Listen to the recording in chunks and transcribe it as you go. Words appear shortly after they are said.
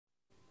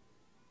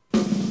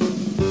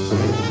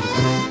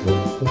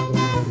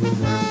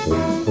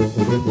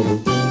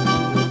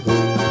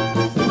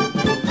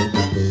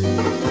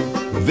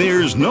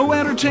There's no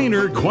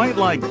entertainer quite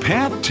like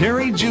Pat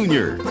Terry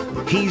Jr.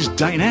 He's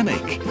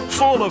dynamic,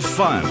 full of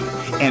fun,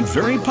 and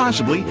very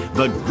possibly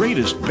the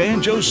greatest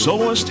banjo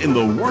soloist in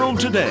the world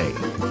today.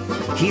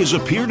 He has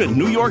appeared at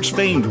New York's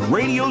famed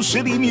Radio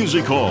City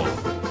Music Hall,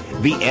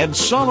 The Ed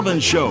Sullivan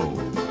Show,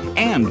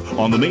 and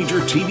on the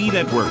major TV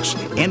networks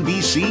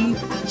NBC,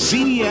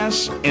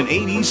 CBS, and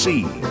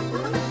ABC.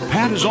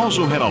 Pat has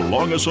also had a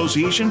long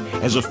association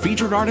as a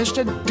featured artist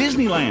at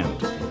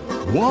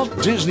Disneyland,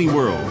 Walt Disney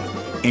World,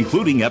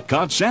 including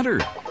Epcot Center,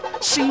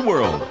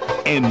 SeaWorld,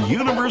 and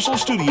Universal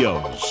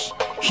Studios.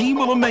 He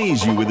will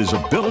amaze you with his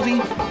ability,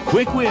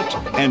 quick wit,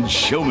 and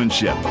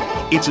showmanship.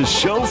 It's a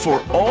show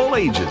for all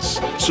ages,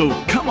 so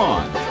come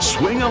on,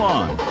 swing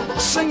along,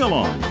 sing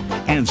along,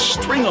 and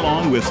string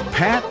along with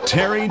Pat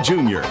Terry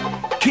Jr.,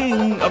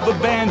 King of the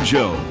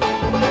Banjo.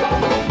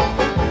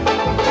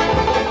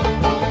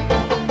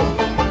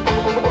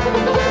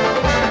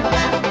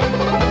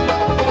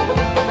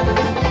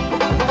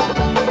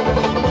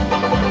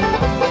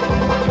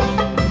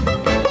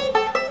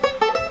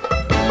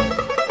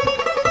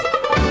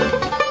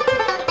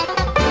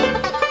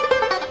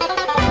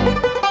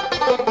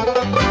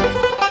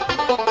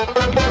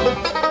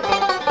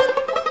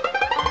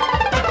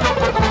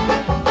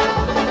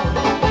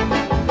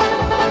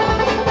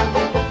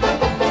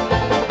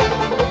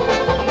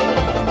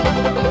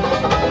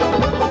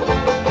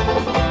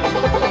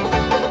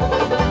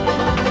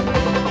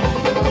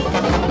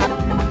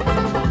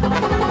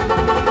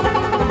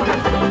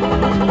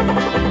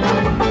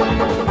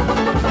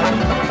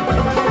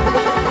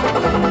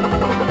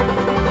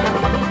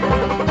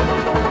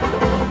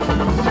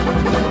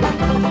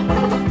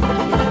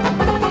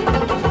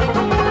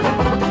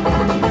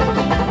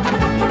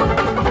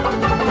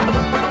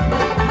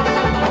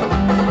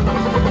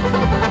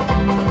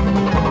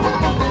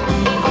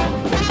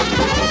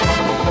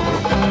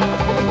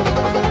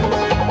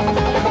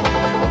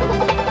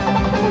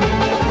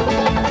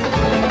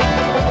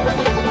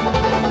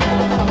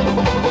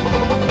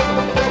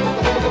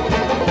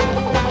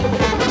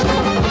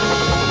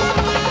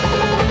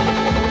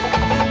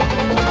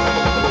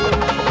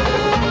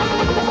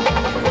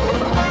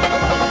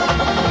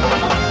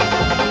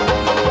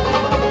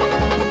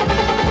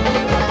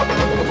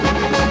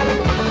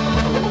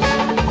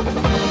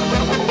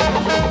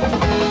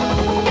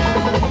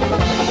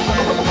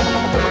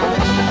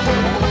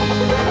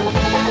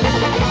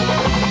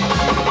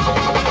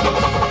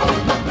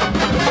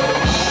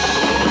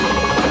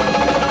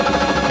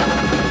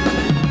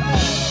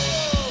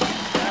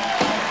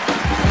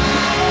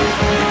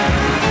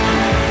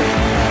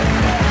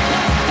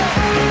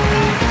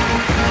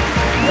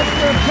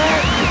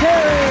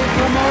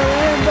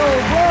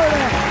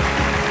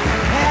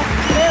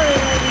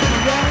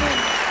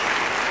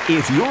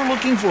 If you're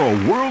looking for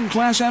a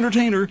world-class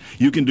entertainer,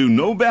 you can do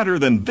no better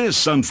than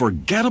this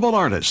unforgettable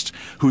artist,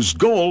 whose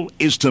goal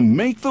is to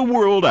make the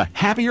world a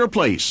happier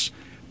place.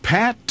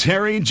 Pat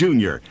Terry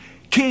Jr.,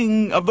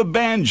 King of the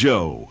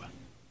Banjo.